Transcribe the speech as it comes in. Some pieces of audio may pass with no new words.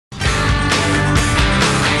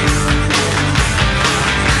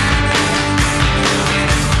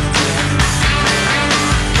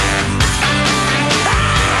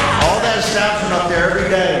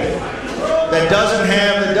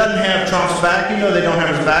back. You know they don't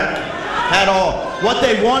have his back at all. What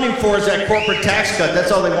they want him for is that corporate tax cut.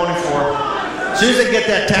 That's all they want him for. As soon as they get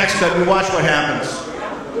that tax cut, you watch what happens.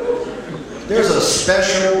 There's a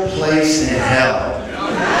special place in hell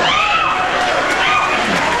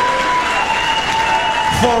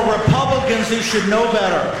for Republicans who should know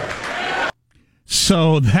better.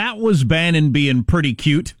 So that was Bannon being pretty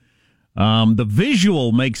cute. The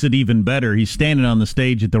visual makes it even better. He's standing on the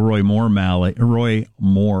stage at the Roy Moore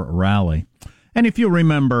rally. And if you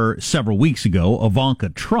remember, several weeks ago, Ivanka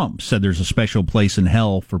Trump said there's a special place in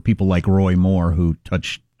hell for people like Roy Moore who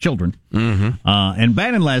touch children. Mm-hmm. And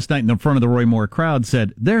Bannon last night in front of the Roy Moore crowd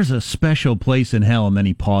said, there's a special place in hell. And then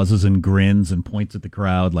he pauses and grins and points at the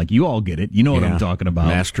crowd like, you all get it. You know what I'm talking about.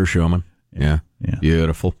 Master showman. Yeah.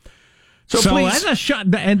 Beautiful. So that's a shot,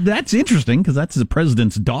 and that's interesting because that's the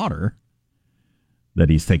president's daughter that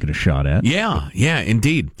he's taking a shot at. Yeah,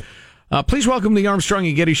 indeed. Please welcome the Armstrong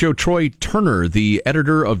and Getty Show, Troy Turner, the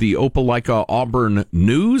editor of the Opelika Auburn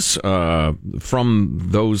News, from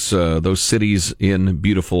those cities in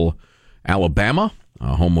beautiful Alabama,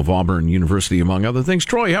 home of Auburn University, among other things.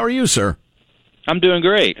 Troy, how are you, sir? I'm doing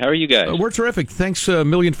great. How are you guys? We're terrific. Thanks a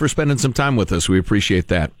million for spending some time with us. We appreciate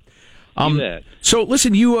that. So,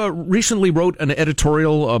 listen, you recently wrote an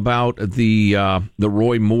editorial about the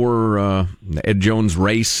Roy Moore, Ed Jones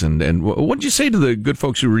race, and what did you say to the good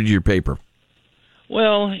folks who read your paper?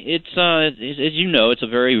 Well, it's as you know, it's a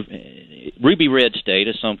very ruby red state,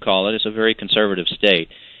 as some call it. It's a very conservative state,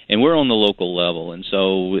 and we're on the local level, and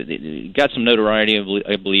so it got some notoriety,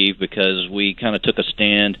 I believe, because we kind of took a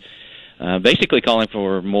stand. Basically calling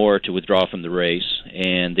for Moore to withdraw from the race,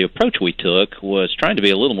 and the approach we took was trying to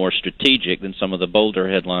be a little more strategic than some of the bolder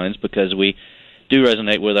headlines because we do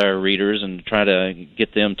resonate with our readers and try to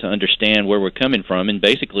get them to understand where we're coming from. And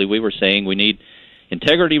basically we were saying we need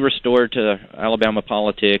integrity restored to Alabama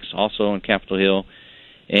politics, also on Capitol Hill,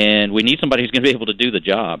 and we need somebody who's going to be able to do the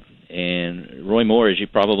job. And Roy Moore, as you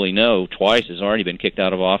probably know, twice has already been kicked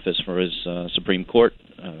out of office for his Supreme Court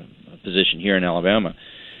position here in Alabama.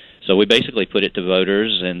 So we basically put it to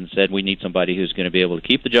voters and said we need somebody who's going to be able to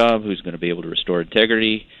keep the job, who's going to be able to restore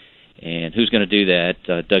integrity, and who's going to do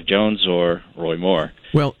that, Doug Jones or Roy Moore.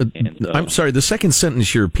 Well, I'm sorry, the second sentence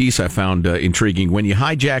of your piece I found intriguing. When you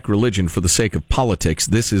hijack religion for the sake of politics,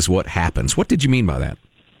 this is what happens. What did you mean by that?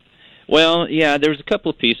 Well, yeah, there was a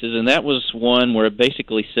couple of pieces, and that was one where it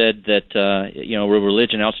basically said that,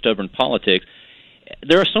 religion outstubborn politics.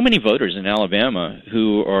 There are so many voters in Alabama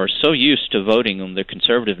who are so used to voting on their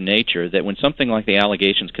conservative nature that when something like the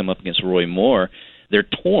allegations come up against Roy Moore, they're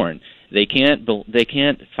torn. They can't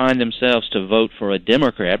find themselves to vote for a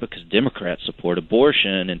Democrat because Democrats support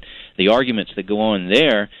abortion and the arguments that go on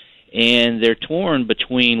there, and they're torn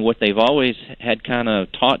between what they've always had kind of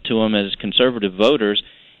taught to them as conservative voters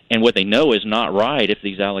and what they know is not right if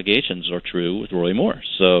these allegations are true with Roy Moore.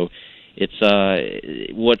 So it's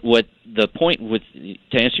what the point with,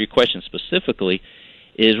 to answer your question specifically,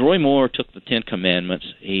 is Roy Moore took the Ten Commandments.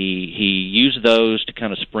 He used those to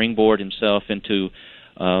kind of springboard himself into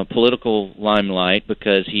political limelight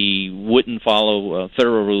because he wouldn't follow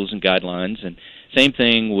federal rules and guidelines. And same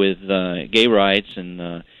thing with gay rights,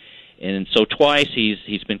 and so twice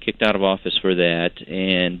he's been kicked out of office for that.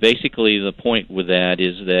 And basically the point with that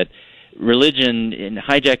is that religion and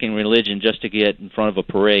hijacking religion just to get in front of a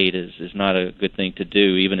parade is not a good thing to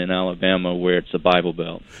do, even in Alabama where it's a Bible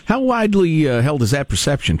Belt. How widely held is that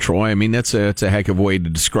perception, Troy? I mean, that's a heck of a way to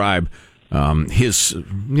describe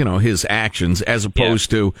his actions, as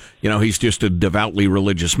opposed to he's just a devoutly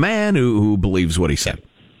religious man who believes what he said.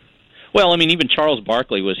 Well, I mean, even Charles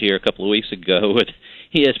Barkley was here a couple of weeks ago at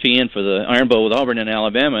ESPN for the Iron Bowl with Auburn in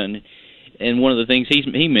Alabama, and one of the things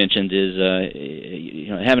he mentioned is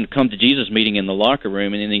having come to Jesus meeting in the locker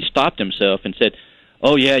room, and then he stopped himself and said,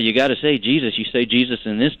 "Oh yeah, you got to say Jesus. You say Jesus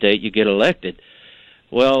in this state, you get elected."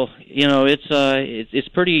 Well, it's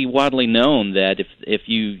pretty widely known that if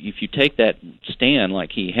you take that stand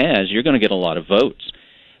like he has, you're going to get a lot of votes.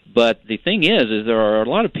 But the thing is there are a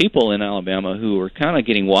lot of people in Alabama who are kind of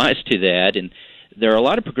getting wise to that, and there are a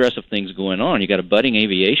lot of progressive things going on. You got a budding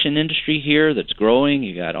aviation industry here that's growing.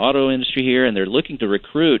 You got auto industry here, and they're looking to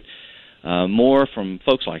recruit more from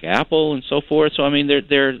folks like Apple and so forth. So I mean,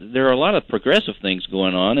 there are a lot of progressive things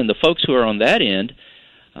going on, and the folks who are on that end,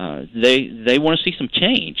 they want to see some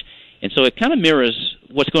change. And so it kind of mirrors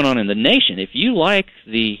what's going on in the nation. If you like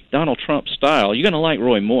the Donald Trump style, you're going to like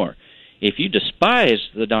Roy Moore. If you despise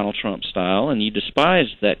the Donald Trump style and you despise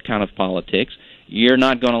that kind of politics, you're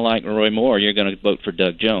not going to like Roy Moore. You're going to vote for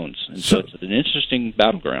Doug Jones. And so it's an interesting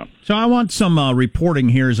battleground. So I want some reporting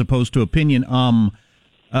here as opposed to opinion.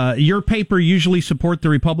 Your paper usually support the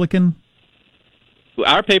Republican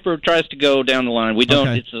our paper tries to go down the line. We don't.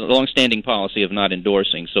 Okay. It's a long-standing policy of not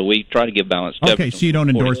endorsing, so we try to give balanced coverage. Okay, so you don't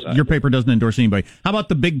endorse. Your paper doesn't endorse anybody. How about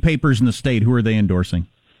the big papers in the state? Who are they endorsing?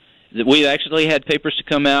 We actually had papers to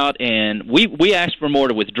come out, and we asked for more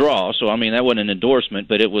to withdraw. So I mean, that wasn't an endorsement,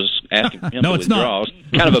 but it was asking him to withdraw.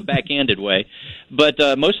 It's kind of a back-ended way. But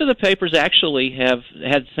most of the papers actually have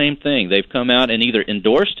had the same thing. They've come out and either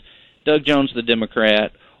endorsed Doug Jones, the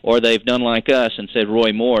Democrat, or they've done like us and said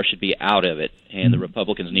Roy Moore should be out of it, and the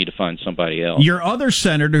Republicans need to find somebody else. Your other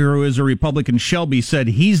senator, who is a Republican, Shelby, said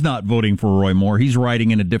he's not voting for Roy Moore. He's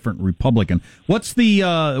writing in a different Republican. What's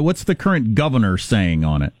the current governor saying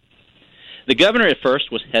on it? The governor at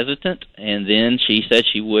first was hesitant, and then she said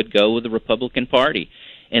she would go with the Republican Party,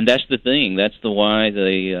 and that's the thing. That's why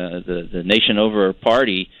the Nation Over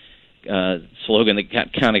Party slogan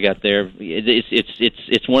that kind of got there.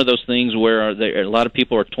 It's one of those things where a lot of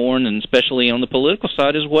people are torn, and especially on the political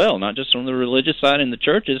side as well, not just on the religious side in the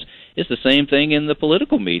churches. It's the same thing in the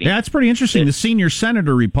political meeting. Yeah, that's pretty interesting. The senior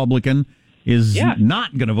senator Republican is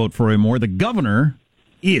not going to vote for Roy Moore. The governor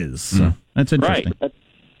is. That's interesting.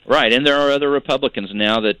 Right, and there are other Republicans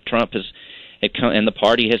now that Trump and the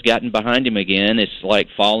party has gotten behind him again. It's like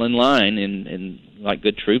fall in line, and like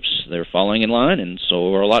good troops, they're falling in line, and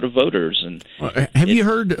so are a lot of voters. And have you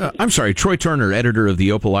heard? I'm sorry, Troy Turner, editor of the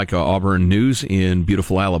Opelika Auburn News in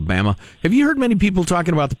beautiful Alabama. Have you heard many people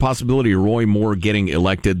talking about the possibility of Roy Moore getting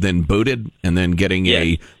elected, then booted, and then getting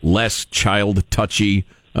a less child-touchy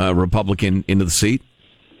Republican into the seat?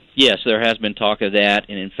 Yes, there has been talk of that,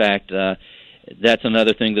 and in fact, that's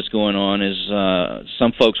another thing that's going on is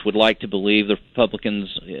some folks would like to believe the Republicans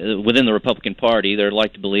within the Republican Party, they'd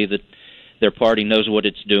like to believe that their party knows what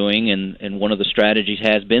it's doing, and one of the strategies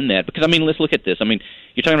has been that. Because, I mean, let's look at this. I mean,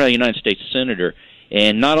 you're talking about a United States senator,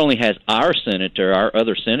 and not only has our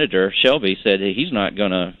other senator, Shelby, said that he's not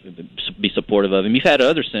going to be supportive of him. You've had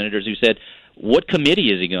other senators who said, what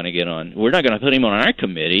committee is he going to get on? We're not going to put him on our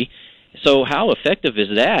committee. So how effective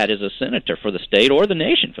is that as a senator for the state or the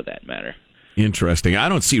nation, for that matter? Interesting. I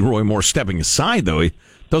don't see Roy Moore stepping aside, though. He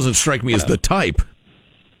doesn't strike me as the type.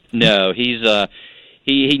 No, he's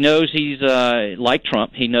he knows he's like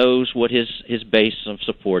Trump. He knows what his base of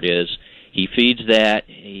support is. He feeds that.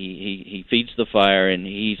 He feeds the fire, and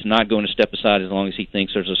he's not going to step aside as long as he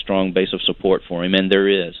thinks there's a strong base of support for him, and there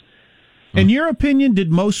is. In your opinion,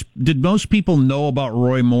 did most people know about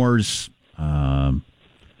Roy Moore's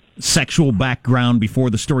sexual background before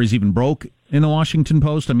the stories even broke in the Washington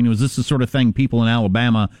Post? I mean, was this the sort of thing people in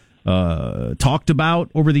Alabama talked about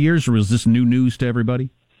over the years, or was this new news to everybody?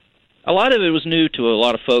 A lot of it was new to a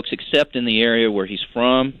lot of folks, except in the area where he's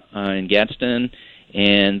from, in Gadsden.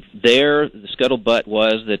 And there, the scuttlebutt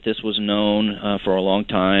was that this was known for a long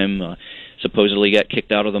time. Supposedly got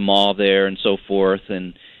kicked out of the mall there and so forth,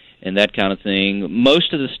 and that kind of thing.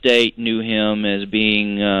 Most of the state knew him as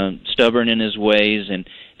being stubborn in his ways, and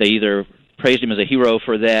they either praised him as a hero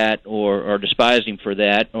for that, or despised him for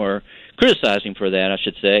that, or criticized him for that, I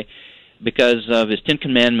should say, because of his Ten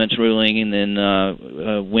Commandments ruling, and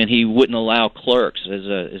then when he wouldn't allow clerks as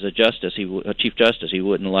a justice, a chief justice, he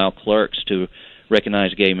wouldn't allow clerks to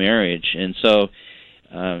recognize gay marriage, and so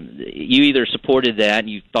you either supported that and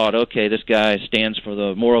you thought, okay, this guy stands for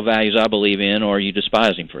the moral values I believe in, or you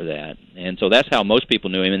despise him for that, and so that's how most people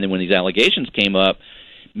knew him. And then when these allegations came up,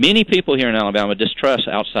 many people here in Alabama distrust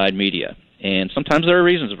outside media, and sometimes there are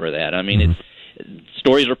reasons for that. I mean,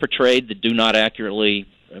 stories are portrayed that do not accurately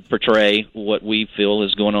portray what we feel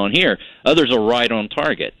is going on here. Others are right on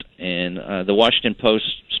target, and the Washington Post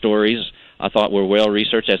stories I thought were well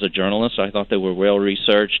researched. As a journalist, I thought they were well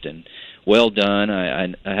researched and well done.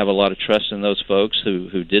 I have a lot of trust in those folks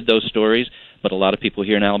who did those stories, but a lot of people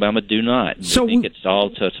here in Alabama do not. They think it's all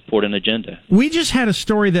to support an agenda. We just had a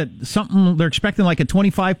story that they're expecting like a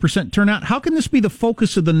 25% turnout. How can this be the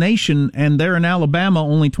focus of the nation, and there in Alabama,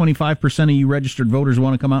 only 25% of you registered voters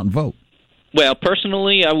want to come out and vote? Well,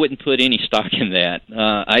 personally, I wouldn't put any stock in that.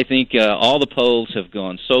 I think all the polls have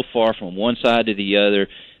gone so far from one side to the other.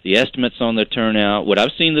 The estimates on the turnout, what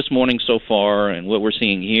I've seen this morning so far, and what we're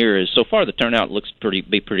seeing here is so far the turnout looks pretty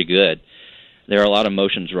good. There are a lot of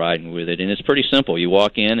emotions riding with it, and it's pretty simple. You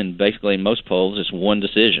walk in, and basically in most polls, it's one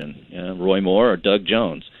decision: Roy Moore or Doug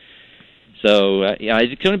Jones. So,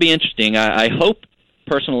 it's going to be interesting. I hope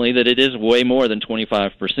personally that it is way more than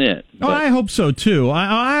 25%. Oh, I hope so too.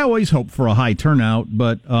 I always hope for a high turnout,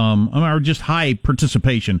 but or just high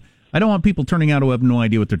participation. I don't want people turning out who have no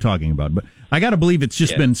idea what they're talking about. But I got to believe it's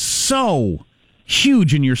just been so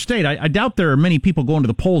huge in your state. I doubt there are many people going to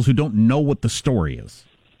the polls who don't know what the story is.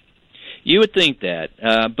 You would think that.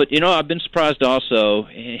 But, I've been surprised also,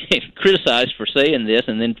 criticized for saying this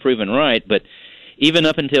and then proven right, but even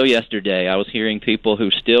up until yesterday, I was hearing people who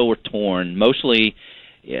still were torn, mostly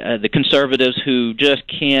the conservatives who just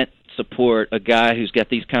can't support a guy who's got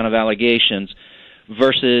these kind of allegations,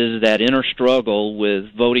 versus that inner struggle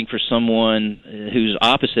with voting for someone who's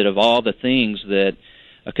opposite of all the things that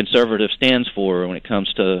a conservative stands for when it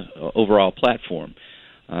comes to overall platform.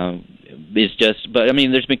 It's just, but I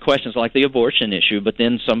mean, there's been questions like the abortion issue, but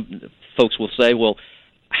then some folks will say, well,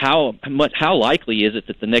 how likely is it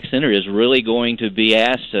that the next senator is really going to be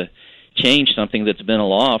asked to change something that's been a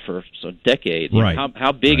law for decades? Right.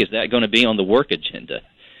 How big is that going to be on the work agenda?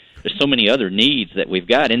 There's so many other needs that we've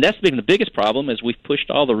got, and that's been the biggest problem is we've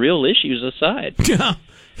pushed all the real issues aside.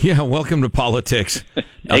 Yeah, welcome to politics.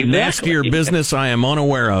 A nastier business I am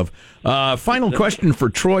unaware of. Final question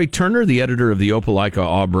for Troy Turner, the editor of the Opelika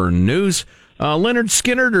Auburn News. Leonard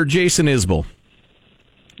Skinner or Jason Isbell?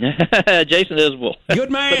 Jason Isbell.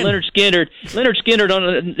 Good man. But Leonard Skinner,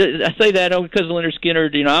 I say that because of Leonard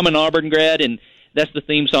Skinner. I'm an Auburn grad, and that's the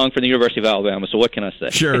theme song for the University of Alabama, so what can I say?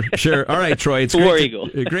 Sure. All right, Troy. It's War great Eagle.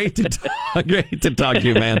 Great to talk to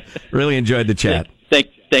you, man. Really enjoyed the chat.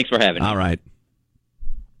 Thanks for having me. All right.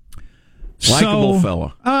 Likeable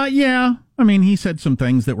fella. Yeah. I mean, he said some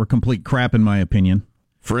things that were complete crap, in my opinion.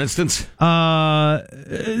 For instance?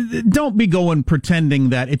 Don't be going pretending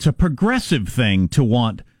that it's a progressive thing to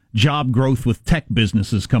want job growth with tech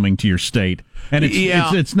businesses coming to your state. And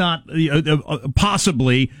it's not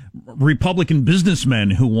possibly Republican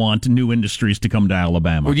businessmen who want new industries to come to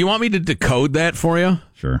Alabama. Well, you want me to decode that for you?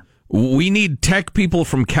 Sure. We need tech people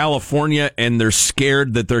from California, and they're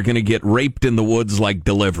scared that they're going to get raped in the woods like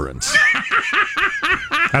Deliverance.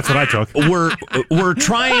 That's what I took. We're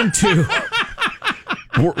trying to...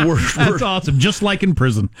 That's awesome. Just like in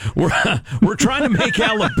prison. We're trying to make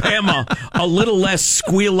Alabama a little less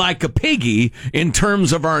squeal like a piggy in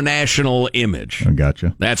terms of our national image. I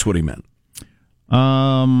gotcha. That's what he meant.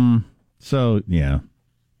 So, yeah.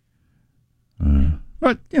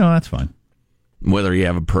 But, that's fine. Whether you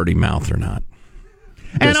have a purty mouth or not.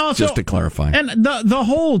 And also, just to clarify. And the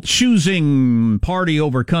whole choosing party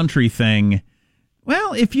over country thing...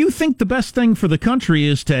 Well, if you think the best thing for the country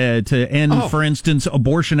is to end, for instance,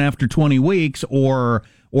 abortion after 20 weeks or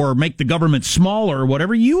make the government smaller or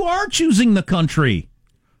whatever, you are choosing the country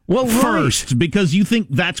first because you think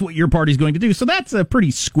that's what your party's going to do. So that's a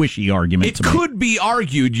pretty squishy argument. It could be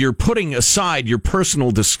argued you're putting aside your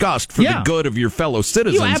personal disgust for the good of your fellow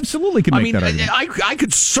citizens. You absolutely can make that argument. I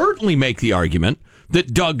could certainly make the argument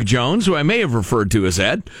that Doug Jones, who I may have referred to as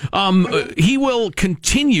Ed, he will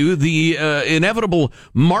continue the inevitable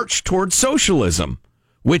march towards socialism,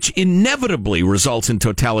 which inevitably results in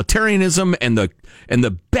totalitarianism and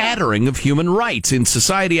the battering of human rights in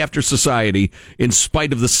society after society, in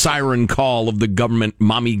spite of the siren call of the government,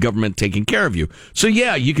 mommy government taking care of you. So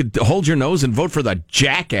yeah, you could hold your nose and vote for the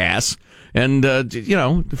jackass, and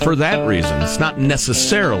for that reason, it's not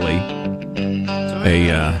necessarily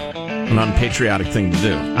an unpatriotic thing to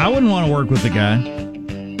do. I wouldn't want to work with the guy.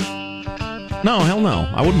 No, hell no.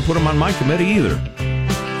 I wouldn't put him on my committee either.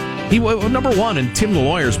 He, number one, and Tim the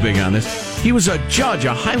lawyer's big on this, he was a judge,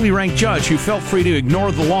 a highly ranked judge who felt free to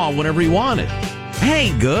ignore the law whenever he wanted. That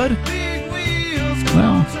ain't good.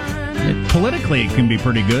 Well, politically it can be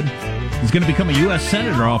pretty good. He's going to become a U.S.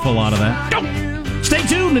 Senator off a lot of that. Stay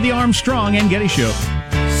tuned to the Armstrong and Getty Show.